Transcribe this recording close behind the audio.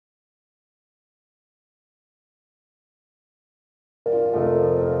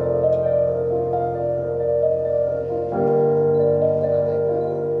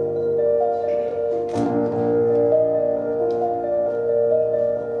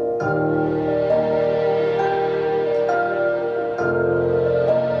Press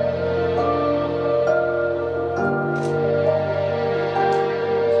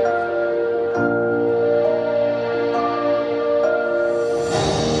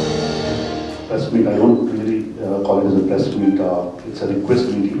meet, I don't really call it as a press meet, it's a request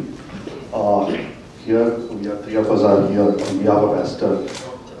meeting. Here, we are, three of us are here on behalf of Aster,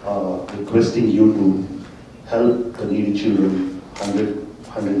 requesting you to help the needy children,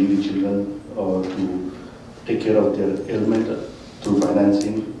 100 needy children, to take care of their ailment through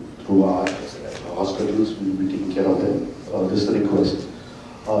financing, through our hospitals. We will be taking care of them. This is the request.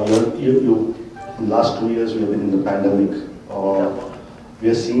 In the last 2 years, we have been in the pandemic. We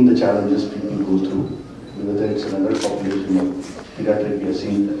are seeing the challenges people go through, whether it's an adult population or pediatric. We are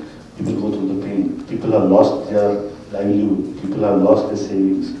seeing people go through the pain. People have lost their livelihood. People have lost their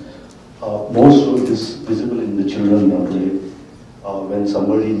savings. More so it is visible in the children today. When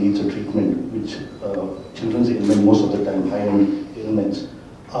somebody needs a treatment, which children's ailment most of the time, high-end ailments,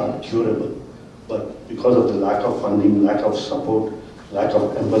 are curable. But because of the lack of funding, lack of support, lack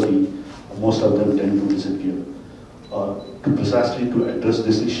of empathy, most of them tend to disappear. Precisely to address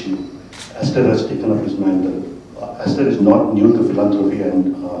this issue, Aster has taken up his mantle. Aster is not new to philanthropy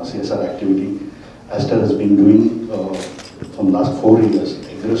and CSR activity. Aster has been doing from last 4 years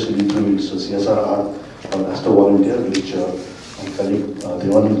aggressively through its CSR arm on Aster Volunteers, which my colleague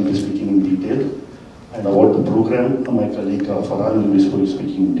Devan will be speaking in detail. And about the program, my colleague Farhan will be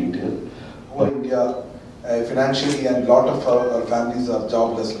speaking in detail. India, financially, and a lot of our families are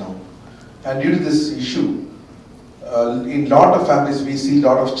jobless now. And due to this issue, in a lot of families, we see a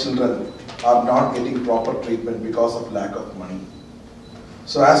lot of children are not getting proper treatment because of lack of money.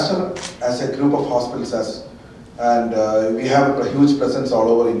 So Aster, as a group of hospitals, we have a huge presence all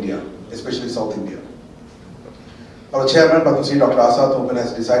over India, especially South India. Our chairman, Dr. Asad Open,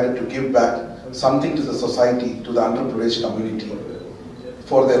 has decided to give back something to the society, to the underprivileged community,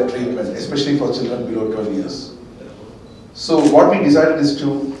 for their treatment, especially for children below 12 years. So what we decided is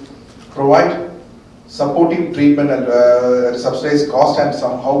to provide supportive treatment and at a subsidized cost, and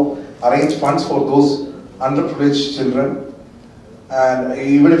somehow arrange funds for those underprivileged children. And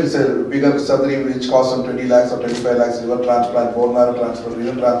even if it's a bigger surgery which costs them 20 lakhs or 25 lakhs, liver transplant, bone marrow transplant,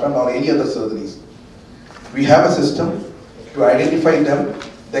 renal transplant, or any other surgeries, we have a system to identify them.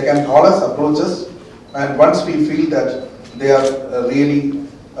 They can call us, approach us, and once we feel that they are really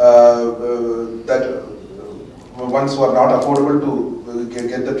that ones who are not affordable to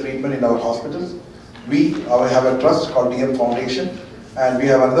get the treatment in our hospitals, we have a trust called DM Foundation, and we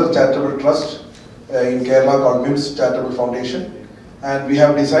have another charitable trust in Kerala called MIMS Charitable Foundation, and we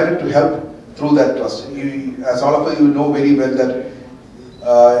have decided to help through that trust. As all of you know very well that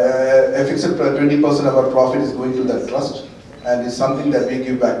a fixed 20% of our profit is going to that trust, and it's something that we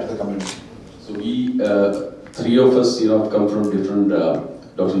give back to the community. So we, three of us, have come from different.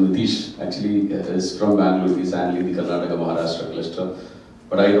 Dr. Nitish actually is from Bangalore. He's handling the Karnataka Maharashtra cluster.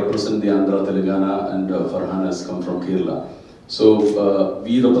 But I represent the Andhra, Telangana, and Farhan has come from Kerala. So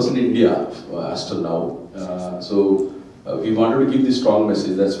we represent India, Aster now. We wanted to give this strong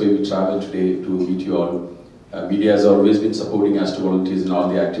message. That's why we traveled today to meet you all. Media has always been supporting Aster Volunteers in all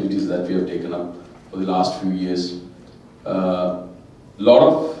the activities that we have taken up for the last few years. Lot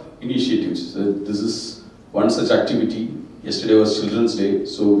of initiatives. This is one such activity. Yesterday was Children's Day,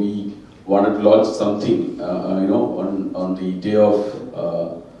 so we wanted to launch something, on the day of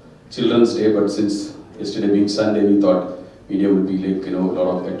Children's Day. But since yesterday being Sunday, we thought media would be like, a lot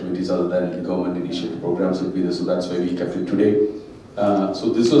of activities other than the government initiative programs would be there. So that's why we kept it today.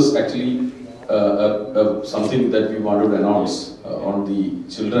 So this was actually something that we wanted to announce on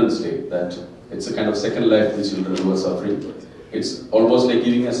the Children's Day, that it's a kind of second life to the children who are suffering. It's almost like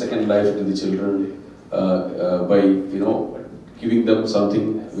giving a second life to the children by giving them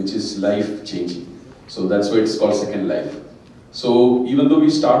something which is life-changing. So that's why it's called Second Life. So even though we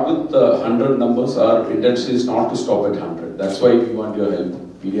start with 100 numbers, our intention is not to stop at 100. That's why we want your help.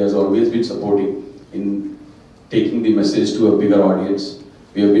 Media has always been supporting in taking the message to a bigger audience.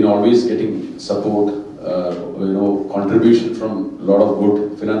 We have been always getting support, contribution from a lot of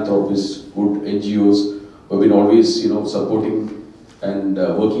good philanthropists, good NGOs, who have been always, supporting and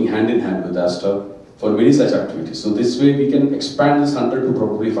working hand in hand with Aster for many such activities. So this way we can expand this 100 to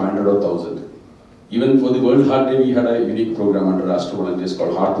probably 500 or 1,000. Even for the World Heart Day, we had a unique program under Aster Volunteers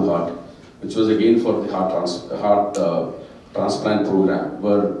called Heart to Heart, which was again for the heart transplant program,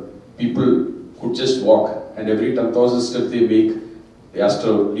 where people could just walk, and every 10,000 steps they make, the Aster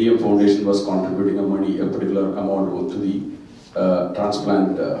DM Foundation was contributing a particular amount to the heart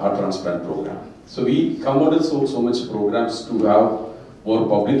transplant program. So we come out with so much programs to have more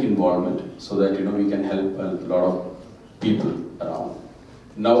public involvement so that we can help a lot of people around.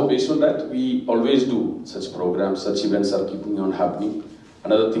 Now, based on that, we always do such programs, such events are keeping on happening.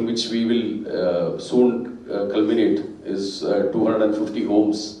 Another thing which we will soon culminate is 250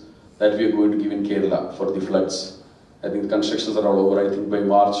 homes that we are going to give in Kerala for the floods. I think the constructions are all over. I think by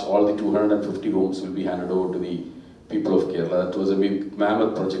March, all the 250 homes will be handed over to the people of Kerala. That was a big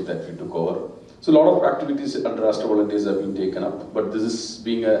mammoth project that we took over. So a lot of activities under Aster Volunteers have been taken up, but this is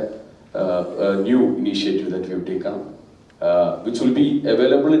being a new initiative that we have taken up, which will be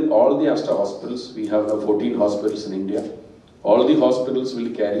available in all the Aster hospitals. We have 14 hospitals in India. All the hospitals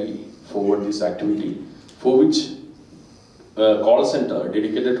will carry forward this activity, for which call center, a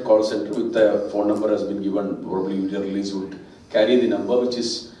dedicated call center with a phone number has been given, probably media release would carry the number, which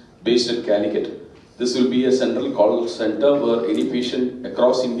is based at Calicut. This will be a central call center where any patient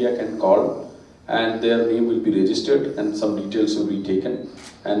across India can call and their name will be registered and some details will be taken.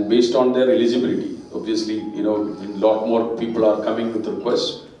 And based on their eligibility, obviously, a lot more people are coming with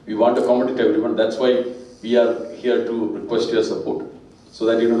requests. We want to accommodate everyone. That's why we are here to request your support. So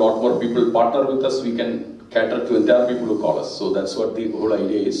that, a lot more people partner with us, we can cater to entire people who call us. So that's what the whole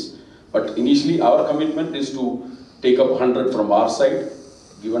idea is. But initially, our commitment is to take up 100 from our side.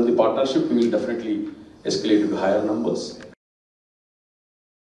 Given the partnership, we will definitely escalate to higher numbers.